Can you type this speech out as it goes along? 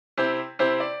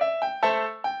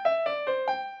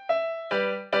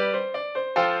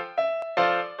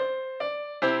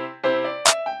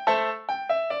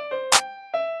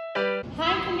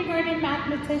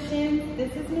mathematicians.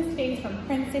 This is Ms. Faye from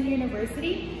Princeton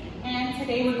University, and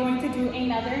today we're going to do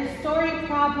another story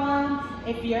problem.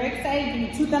 If you're excited,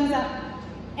 give me 2 thumbs up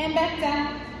and back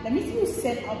down. Let me see you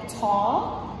sit up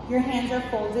tall. Your hands are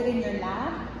folded in your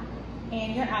lap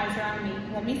and your eyes are on me.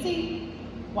 Let me see.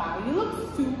 Wow, you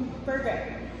look super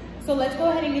good. So let's go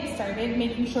ahead and get started,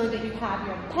 making sure that you have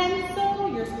your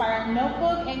pencil, your spiral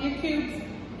notebook, and your cubes.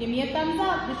 Give me a thumbs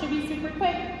up. This should be super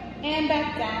quick. And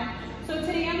back down. So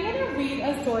today I'm going to read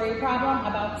a story problem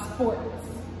about sports.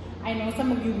 I know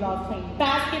some of you love playing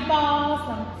basketball,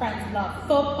 some friends love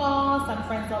football, some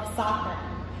friends love soccer.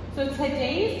 So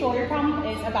today's story problem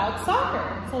is about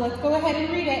soccer. So let's go ahead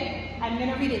and read it. I'm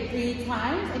going to read it 3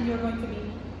 times and your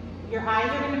eyes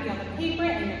are going to be on the paper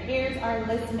and your ears are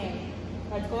listening.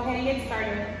 Let's go ahead and get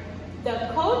started.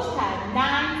 The coach had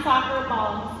 9 soccer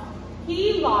balls.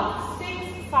 He lost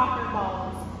 6 soccer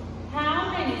balls.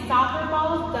 How many soccer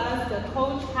balls does the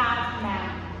coach have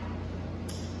now?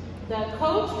 The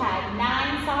coach had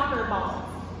 9 soccer balls.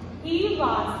 He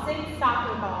lost 6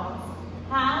 soccer balls.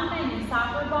 How many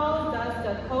soccer balls does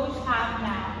the coach have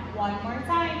now? One more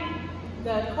time.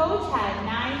 The coach had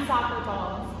 9 soccer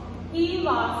balls. He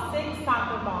lost 6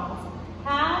 soccer balls.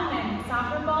 How many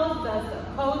soccer balls does the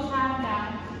coach have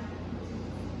now?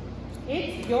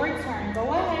 It's your turn. Go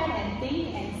ahead and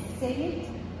think and say it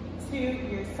to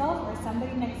yourself or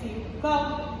somebody next to you.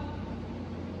 Go.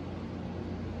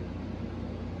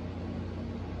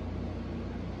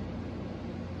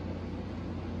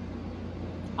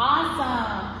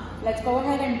 Awesome. Let's go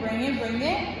ahead and bring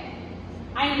it.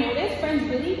 I noticed friends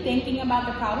really thinking about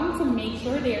the problem to make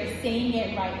sure they're saying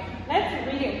it right. Let's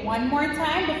read it one more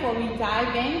time before we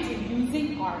dive into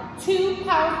using our 2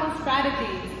 powerful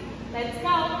strategies. Let's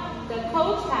go. The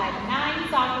coach had 9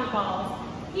 soccer balls.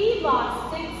 He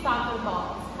lost 6 soccer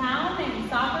balls. How many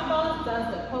soccer balls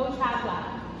does the coach have left?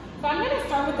 So I'm going to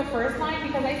start with the first line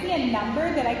because I see a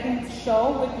number that I can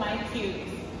show with my cubes.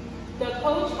 The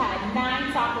coach had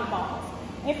 9 soccer balls.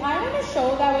 If I want to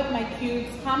show that with my cubes,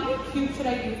 how many cubes should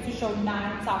I use to show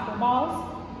 9 soccer balls?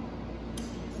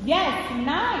 Yes,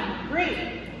 9.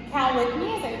 Great. Count with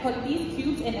me as I put these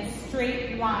cubes in a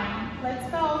straight line.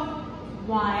 Let's go.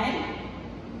 1,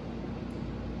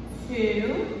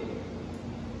 2,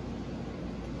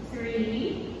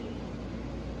 3,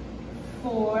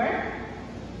 4,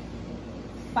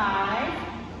 5,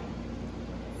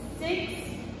 6,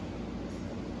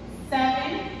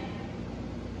 7,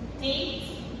 8,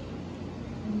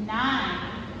 9.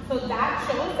 So that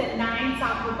shows that 9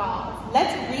 soccer balls.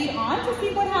 Let's read on to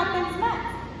see what happens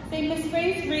next. Say, Miss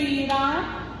Grace, read on.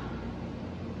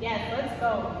 Yes, let's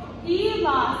go. He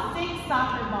lost 6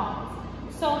 soccer balls.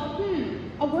 So,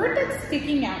 a word that's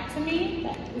sticking out to me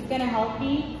that is going to help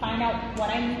me find out what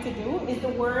I need to do is the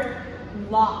word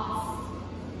lost.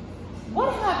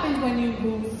 What happens when you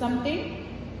lose something?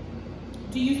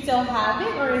 Do you still have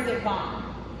it or is it gone?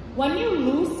 When you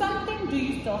lose something, do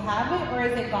you still have it or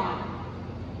is it gone?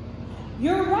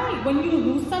 You're right. When you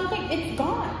lose something, it's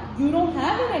gone. You don't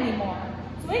have it anymore.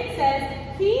 So it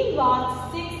says he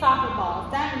lost 6 soccer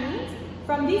balls. That means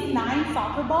from these 9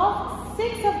 soccer balls,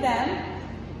 6 of them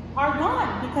are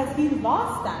gone because he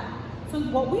lost them. So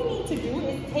what we need to do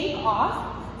is take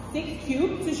off 6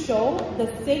 cubes to show the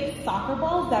 6 soccer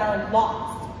balls that are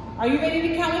lost. Are you ready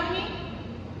to count with me?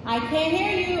 I can't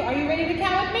hear you. Are you ready to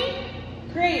count with me?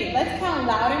 Great. Let's count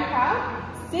loud and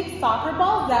proud. 6 soccer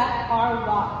balls that are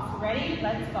lost. Ready?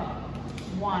 Let's go.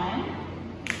 1,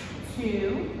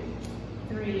 2,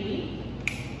 3,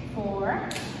 4,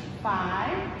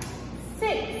 5,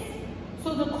 6.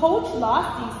 So the coach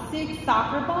lost these 6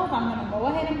 soccer balls. I'm going to go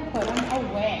ahead and put them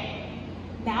away.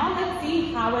 Now let's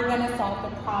see how we're going to solve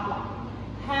the problem.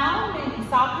 How many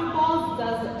soccer balls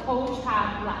does the coach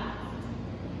have left?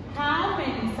 How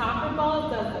many soccer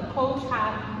balls does the coach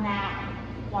have now?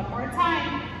 One more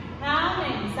time. How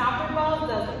many soccer balls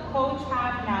does the coach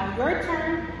have now? Your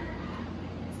turn.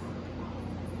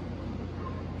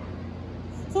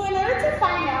 So in order to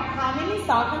find out how many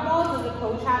soccer balls does the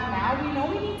coach have now, we know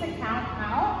we need to count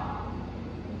out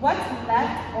what's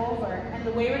left over. And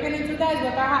the way we're going to do that is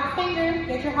with our hot finger.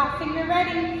 Get your hot finger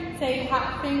ready. Say,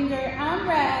 hot finger, I'm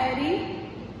ready.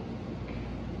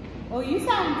 Oh, you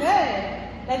sound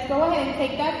good. Let's go ahead and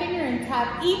take that finger and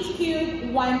tap each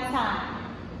cube 1 time.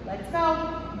 Let's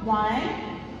go. 1,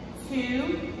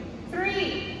 2,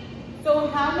 3. So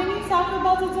how many soccer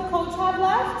balls does the coach have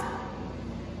left?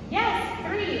 Yes,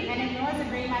 3. And if you are a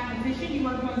great mathematician, you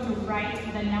are going to write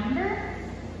the number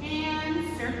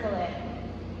and circle it.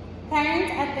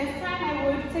 Parents, at this time, I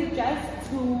would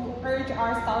suggest to urge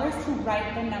our scholars to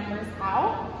write the numbers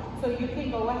out. So you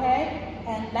can go ahead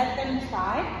and let them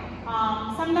try.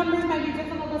 Some numbers might be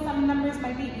difficult, but some numbers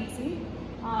might be easy.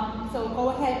 So go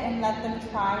ahead and let them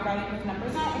try writing those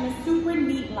numbers out in a super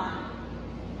neat line.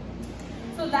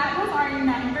 So that was our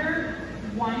number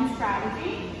 1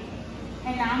 strategy.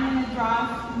 And now I'm going to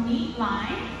draw a neat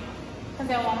line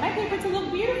because I want my paper to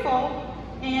look beautiful.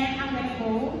 And I'm going to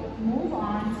move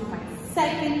on to my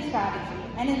second strategy.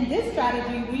 And in this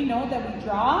strategy, we know that we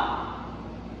draw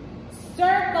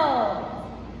circles.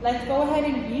 Let's go ahead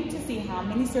and read to see how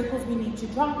many circles we need to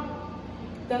draw.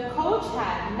 The coach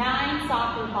had 9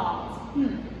 soccer balls.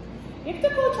 If the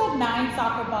coach had 9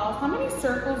 soccer balls, how many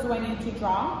circles do I need to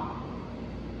draw?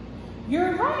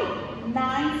 You're right,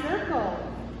 9 circles.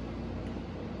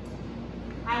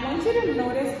 I want you to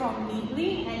notice how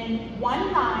neatly and in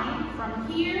one line from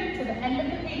here to the end of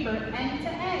the paper, end to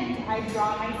end, I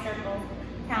draw my circles.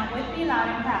 Count with me loud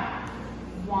and proud.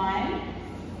 1,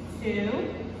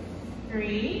 2,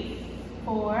 3,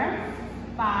 4,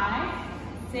 5,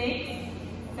 6,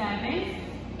 7,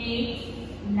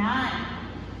 8, 9.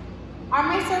 Are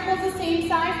my circles the same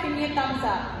size? Give me a thumbs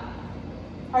up.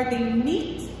 Are they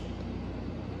neat?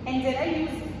 And did I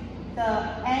use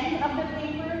the end of the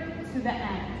paper to the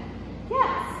end?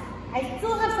 Yes. I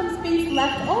still have some space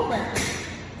left over.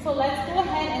 So let's go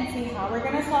ahead and see how we're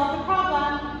going to solve the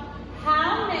problem.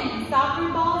 How many soccer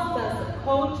balls does the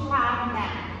coach have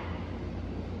now?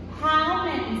 How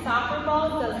many soccer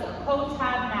balls does the coach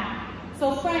have now?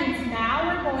 So friends, now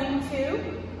we're going to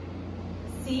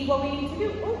see what we need to do.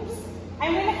 Oops, I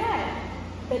went ahead.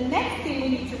 The next thing we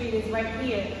need to read is right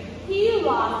here. He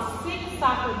lost 6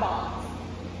 soccer balls.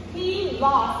 He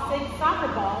lost 6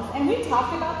 soccer balls. And we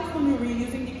talked about this when we were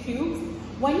using the cubes.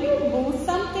 When you lose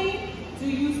something, do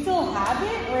you still have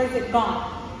it or is it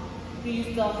gone? Do you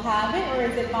still have it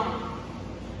or is it gone?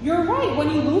 You're right, when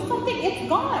you lose something, it's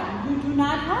gone. You do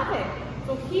not have it.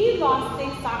 So he lost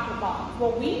 6 soccer balls.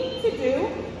 What we need to do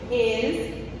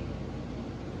is,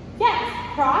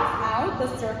 yes, cross out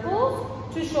the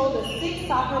circles to show the 6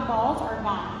 soccer balls are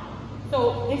gone.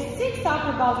 So if 6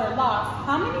 soccer balls are lost,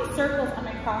 how many circles am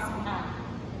I crossing out?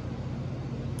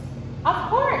 Of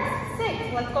course,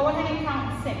 6. Let's go ahead and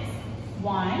count 6.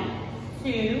 1,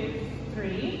 2,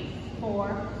 3,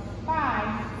 4,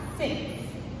 5, 6.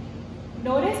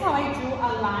 Notice how I drew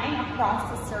a line across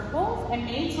the circles and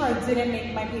made sure I didn't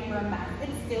make my paper a mess.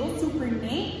 It's still super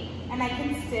neat and I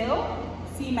can still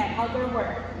see my other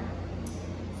work.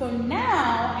 So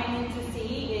now I need to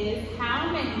see is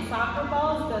how many soccer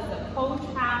balls does the coach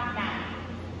have now?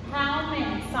 How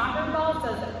many soccer balls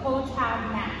does the coach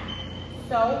have now?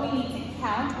 So we need to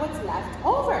count what's left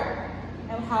over.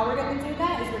 And how we're going to do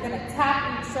that is we're going to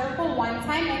tap each circle one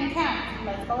time and count.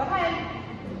 Let's go ahead.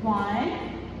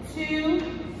 1, 2,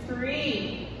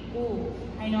 3. Ooh,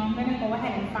 I know I'm going to go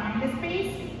ahead and find the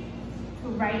space to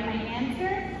write my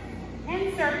answer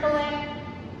and circle it.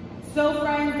 So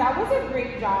friends, that was a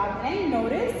great job. And I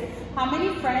noticed how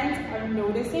many friends are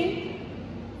noticing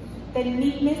the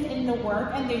neatness in the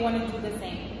work and they want to do the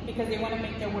same because they want to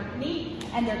make their work neat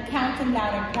and they're counting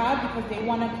loud and proud because they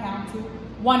want to count to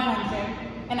 100.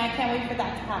 And I can't wait for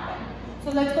that to happen.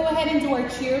 So let's go ahead and do our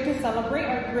cheer to celebrate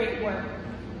our great work.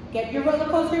 Get your roller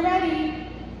coaster ready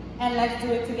and let's do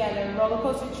it together. Roller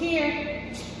coaster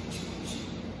cheer.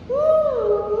 Woo,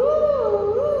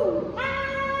 woo, woo.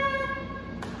 Ah.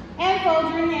 And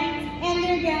fold your hands and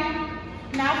there you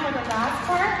go. Now for the last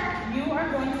part, you are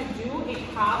going to do a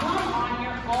problem on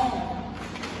your own.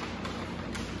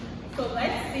 So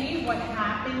let's see what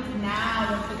happens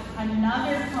now with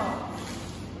another pose.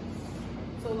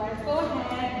 So let's go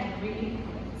ahead and read this.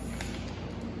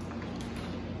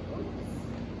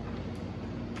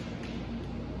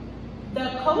 The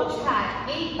coach had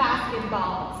 8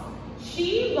 basketballs.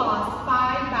 She lost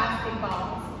 5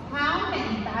 basketballs. How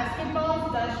many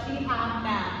basketballs does she have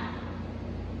now?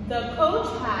 The coach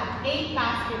had 8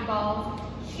 basketballs.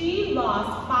 She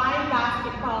lost 5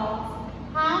 basketballs.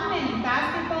 How many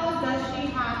basketballs does she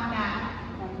have now?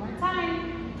 One more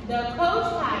time. The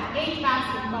coach had 8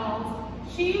 basketballs.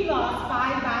 She lost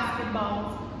 5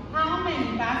 basketballs. How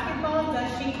many basketballs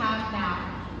does she have now?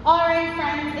 All right,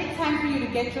 friends, it's time for you to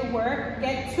get to work,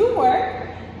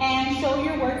 and show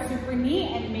your work super neat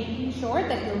and making sure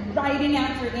that you're writing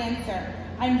out your answer.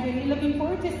 I'm really looking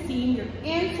forward to seeing your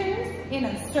answers in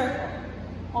a circle.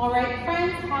 All right,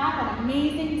 friends, have an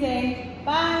amazing day.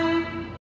 Bye.